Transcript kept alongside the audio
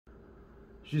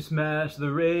She smashed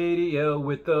the radio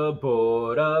with the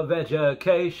Board of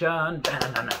Education.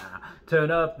 Da-na-na. Turn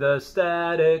up the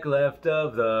static left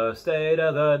of the state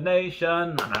of the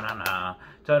nation. Na-na-na-na.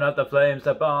 Turn up the flames,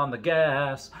 step on the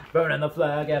gas, burning the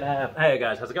flag at half. Hey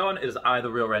guys, how's it going? It is I, the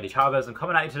real Randy Chavez. I'm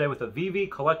coming at you today with a Veve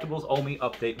Collectibles OMI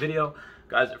update video.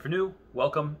 Guys, if you're new,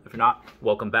 welcome. If you're not,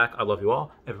 welcome back. I love you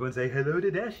all. Everyone say hello to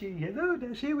Dashi. Hello,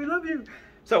 Dashi. We love you.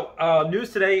 So, news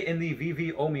today in the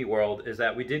Veve OMI world is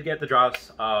that we did get the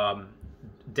drops.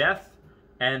 Death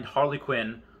and Harley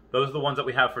Quinn. Those are the ones that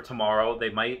we have for tomorrow. They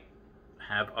might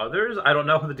have others. I don't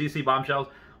know. The DC bombshells.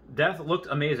 Death looked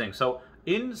amazing. So,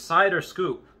 insider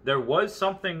scoop, there was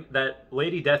something that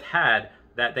Lady Death had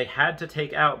that they had to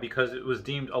take out because it was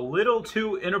deemed a little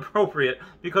too inappropriate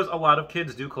because a lot of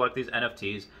kids do collect these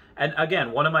NFTs. And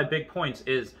again, one of my big points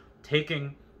is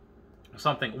taking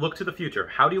something, look to the future.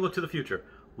 How do you look to the future?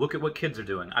 Look at what kids are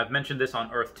doing. I've mentioned this on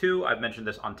Earth 2. I've mentioned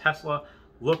this on Tesla.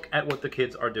 Look at what the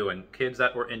kids are doing. Kids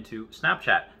that were into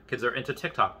Snapchat, kids that are into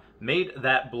TikTok, made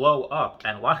that blow up.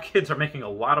 And a lot of kids are making a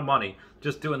lot of money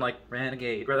just doing like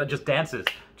Renegade, just dances,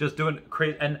 just doing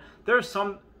crazy. And there are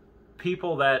some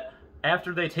people that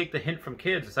after they take the hint from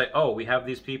kids, it's like, oh, we have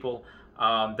these people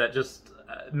that just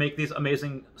make these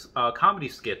amazing comedy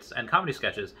skits and comedy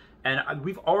sketches. And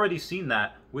we've already seen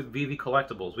that with Veve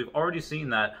Collectibles. We've already seen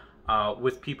that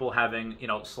with people having, you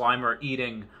know, Slimer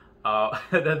eating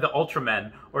the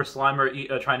Ultramen, or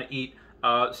Slimer trying to eat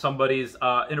somebody's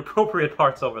inappropriate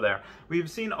parts over there. We've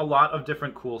seen a lot of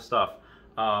different cool stuff.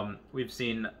 We've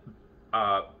seen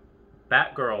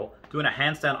Batgirl doing a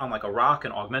handstand on like a rock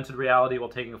in augmented reality while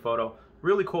taking a photo.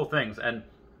 Really cool things. And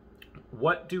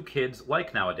what do kids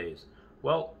like nowadays?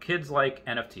 Well, kids like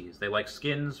NFTs. They like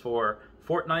skins for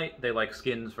Fortnite. They like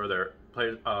skins for their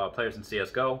players in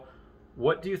CSGO.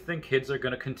 What do you think kids are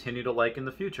going to continue to like in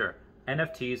the future?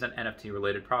 NFTs and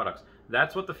NFT-related products.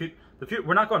 That's what the future.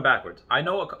 We're not going backwards. I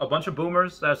know a bunch of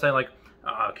boomers that are saying like,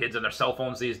 kids and their cell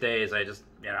phones these days. I just,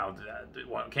 you know,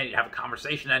 can't have a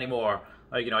conversation anymore.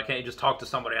 Like, you know, I can't just talk to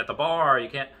somebody at the bar. You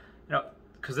can't, you know,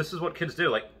 because this is what kids do.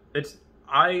 Like,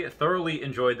 I thoroughly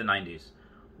enjoyed the 90s,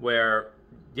 where,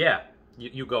 yeah,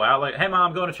 you go out like, hey mom,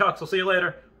 I'm going to Chuck's. I'll see you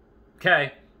later.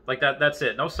 Okay. Like that's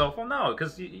it. No cell phone, no,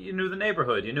 because you knew the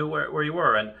neighborhood, you knew where you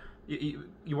were, and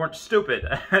you weren't stupid.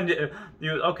 And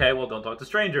you okay, well, don't talk to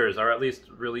strangers, or at least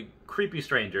really creepy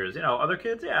strangers. You know, other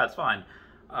kids, yeah, it's fine.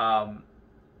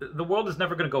 The world is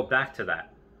never going to go back to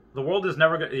that. The world is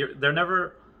never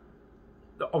going.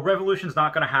 A revolution's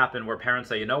not going to happen where parents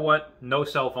say, you know what, no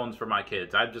cell phones for my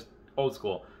kids. I'm just old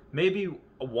school. Maybe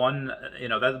one, you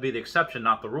know, that would be the exception,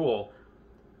 not the rule.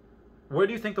 Where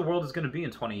do you think the world is going to be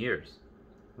in 20 years?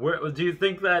 Where do you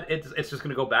think that it's just going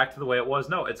to go back to the way it was?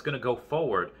 No, it's going to go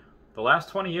forward. The last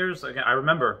 20 years, again, I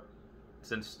remember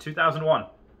since 2001.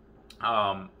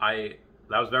 That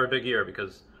was a very big year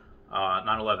because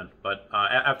 9/11. But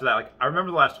after that, like, I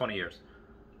remember the last 20 years.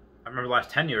 I remember the last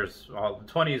 10 years. Well,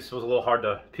 the 20s was a little hard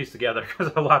to piece together because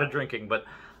of a lot of drinking. But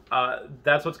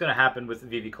that's what's going to happen with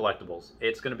Veve Collectibles.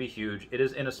 It's going to be huge. It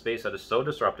is in a space that is so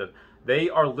disruptive. They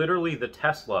are literally the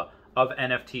Tesla of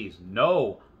NFTs.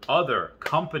 No other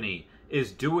company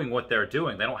is doing what they're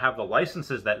doing. They don't have the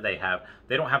licenses that they have.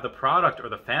 They don't have the product or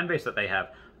the fan base that they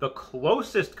have. The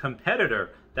closest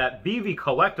competitor that Veve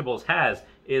Collectibles has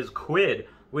is Quid,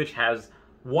 which has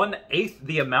 1/8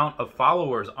 the amount of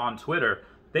followers on Twitter.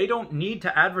 They don't need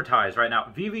to advertise right now.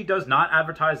 Veve does not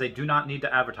advertise. They do not need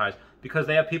to advertise because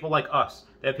they have people like us.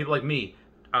 They have people like me,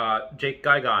 Jake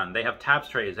Gigon. They have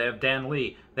Tapstrays. They have Dan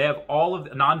Lee. They have all of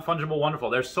the Non-Fungible Wonderful.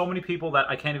 There's so many people that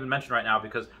I can't even mention right now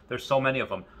because there's so many of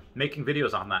them making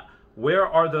videos on that. Where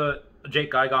are the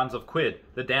Jake Gigons of Quid,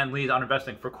 the Dan Lees on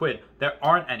investing for Quid? There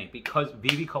aren't any because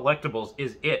Veve Collectibles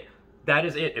is it. That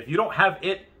is it. If you don't have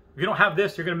it, if you don't have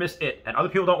this, you're going to miss it. And other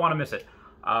people don't want to miss it.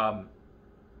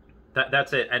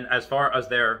 That's it. And as far as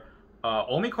their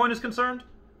OMI coin is concerned,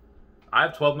 I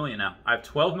have 12 million now. I have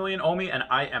 12 million OMI, and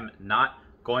I am not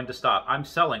going to stop. I'm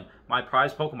selling my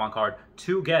prize Pokemon card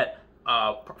to get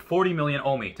 40 million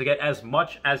OMI, to get as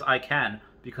much as I can,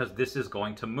 because this is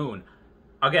going to moon.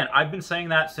 Again, I've been saying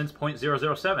that since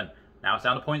 0.007. Now it's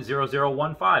down to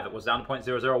 0.0015. It was down to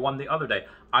 0.001 the other day.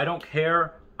 I don't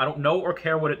care. I don't know or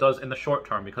care what it does in the short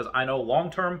term because I know long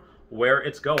term where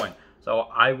it's going. So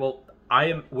I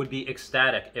would be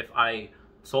ecstatic if I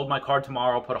sold my card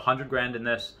tomorrow, put 100 grand in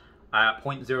this at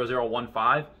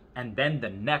 0.0015, and then the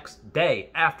next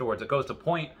day afterwards it goes to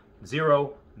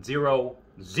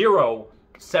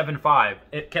 0.00075.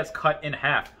 It gets cut in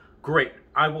half. Great.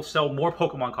 I will sell more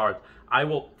Pokemon cards.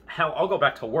 I'll go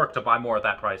back to work to buy more at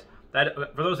that price. That,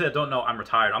 for those that don't know, I'm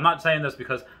retired. I'm not saying this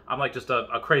because I'm like just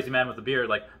a crazy man with a beard,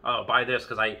 like, oh, buy this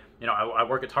because I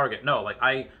work at Target. No, like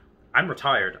I'm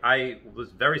retired. I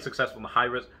was very successful in the high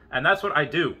risk, and that's what I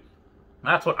do.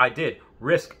 That's what I did.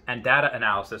 Risk and data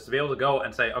analysis to be able to go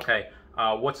and say, okay,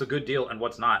 what's a good deal and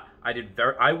what's not.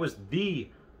 I was the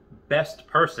best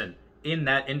person in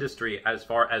that industry as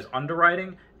far as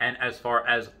underwriting and as far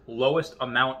as lowest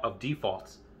amount of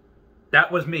defaults.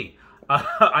 That was me.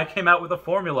 I came out with a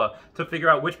formula to figure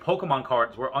out which Pokemon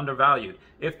cards were undervalued.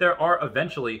 If there are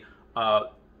eventually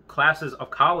classes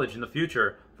of college in the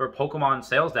future for Pokemon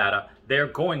sales data, they're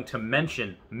going to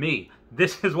mention me.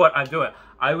 This is what I'm doing.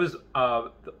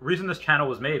 The reason this channel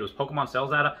was made was Pokemon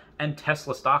sales data and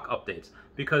Tesla stock updates,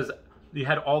 because you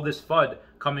had all this FUD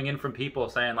coming in from people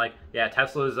saying like, yeah,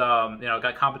 Tesla's,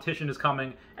 got competition is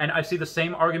coming. And I see the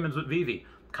same arguments with Veve.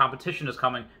 Competition is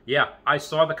coming. Yeah, I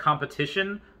saw the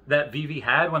competition that Veve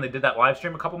had when they did that live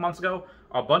stream a couple months ago.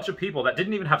 A bunch of people that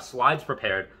didn't even have slides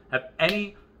prepared,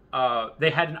 they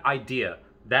had an idea.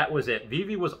 That was it.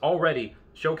 Veve was already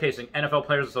showcasing NFL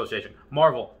Players Association,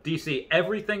 Marvel, DC,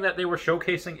 everything that they were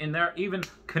showcasing in there, even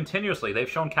continuously. They've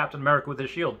shown Captain America with his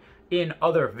shield in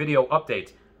other video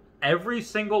updates. Every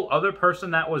single other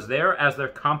person that was there as their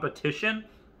competition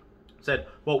said,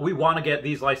 well, we want to get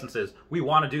these licenses. We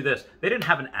want to do this. They didn't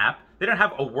have an app. They didn't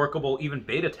have a workable, even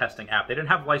beta testing app. They didn't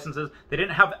have licenses. They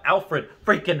didn't have Alfred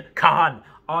freaking Khan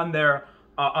on their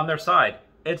side.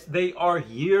 They are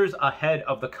years ahead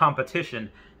of the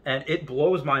competition, and it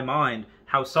blows my mind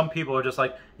how some people are just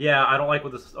like, yeah, I don't like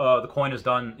what this, the coin has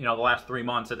done, the last 3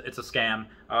 months. It's a scam.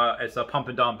 It's a pump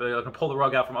and dump. You're going to pull the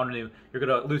rug out from under you. You're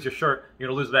going to lose your shirt. You're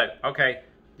going to lose the bag. Okay,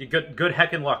 good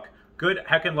heckin' luck. Good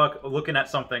heckin' luck looking at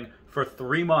something for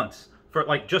 3 months, for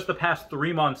like just the past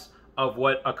 3 months of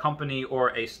what a company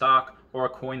or a stock or a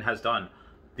coin has done.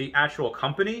 The actual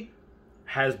company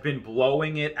has been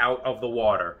blowing it out of the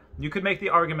water. You could make the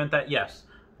argument that yes,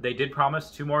 they did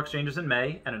promise 2 more exchanges in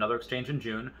May and another exchange in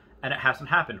June, and it hasn't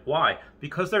happened. Why?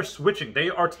 Because they're switching. They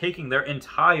are taking their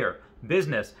entire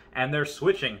business and they're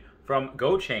switching from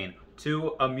GoChain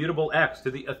to Immutable X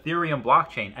to the Ethereum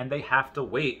blockchain, and they have to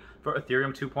wait for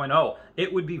Ethereum 2.0.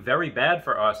 It would be very bad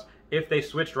for us if they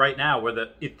switched right now, where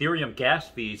the Ethereum gas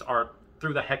fees are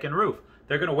through the heckin' roof.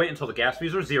 They're going to wait until the gas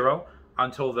fees are zero,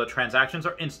 until the transactions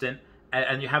are instant,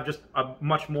 and you have just a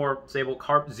much more stable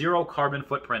zero carbon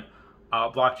footprint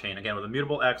blockchain. Again, with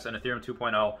Immutable X and Ethereum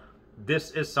 2.0,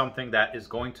 this is something that is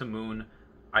going to moon.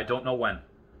 I don't know when.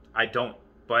 I don't,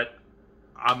 but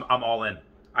I'm all in.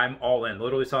 I'm all in.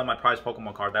 Literally selling my prized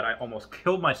Pokemon card that I almost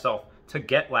killed myself to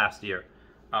get last year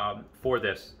for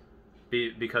this.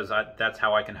 Because that's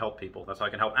how I can help people. That's how I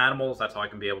can help animals. That's how I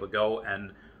can be able to go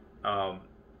and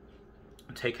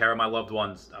take care of my loved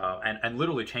ones and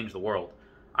literally change the world.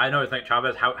 I know you think,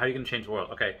 Chavez, how are you going to change the world?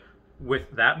 Okay, with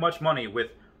that much money,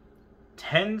 with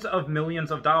tens of millions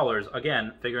of dollars,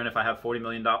 again, figuring if I have 40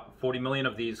 million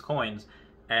of these coins,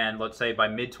 and let's say by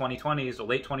mid-2020s or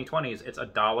late 2020s, it's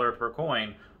 $1 per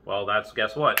coin, well,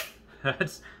 guess what?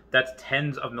 That's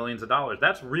tens of millions of dollars.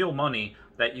 That's real money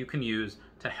that you can use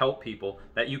to help people,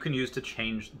 that you can use to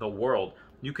change the world.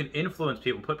 You can influence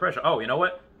people, put pressure. Oh, you know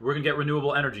what? We're going to get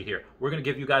renewable energy here. We're going to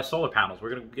give you guys solar panels.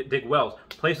 We're going to dig wells.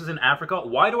 Places in Africa.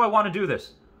 Why do I want to do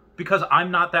this? Because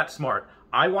I'm not that smart.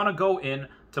 I want to go in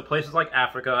to places like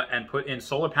Africa and put in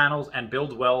solar panels and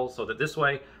build wells so that this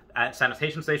way, at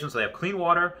sanitation stations, so they have clean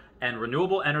water and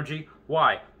renewable energy.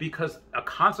 Why? Because a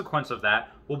consequence of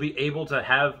that will be able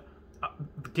to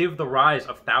give the rise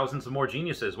of thousands of more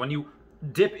geniuses. When you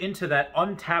dip into that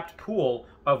untapped pool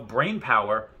of brain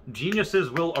power, geniuses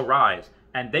will arise,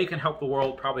 and they can help the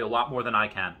world probably a lot more than I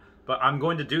can. But I'm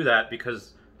going to do that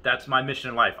because that's my mission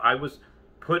in life. I was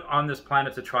put on this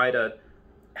planet to try to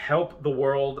help the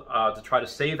world, to try to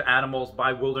save animals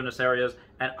by wilderness areas,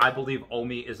 and I believe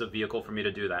OMI is a vehicle for me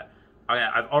to do that.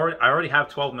 I already have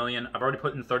 12 million. I've already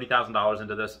put in $30,000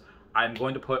 into this. I'm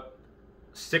going to put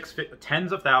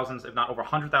tens of thousands, if not over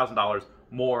 $100,000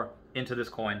 more into this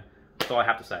coin. That's all I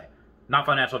have to say. Not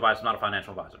financial advice, I'm not a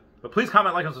financial advisor. But please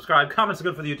comment, like, and subscribe. Comments are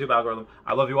good for the YouTube algorithm.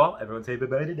 I love you all. Everyone say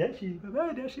bye-bye to Dashi.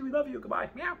 Bye-bye, Dashi. We love you. Goodbye.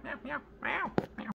 Meow, meow, meow, meow, meow.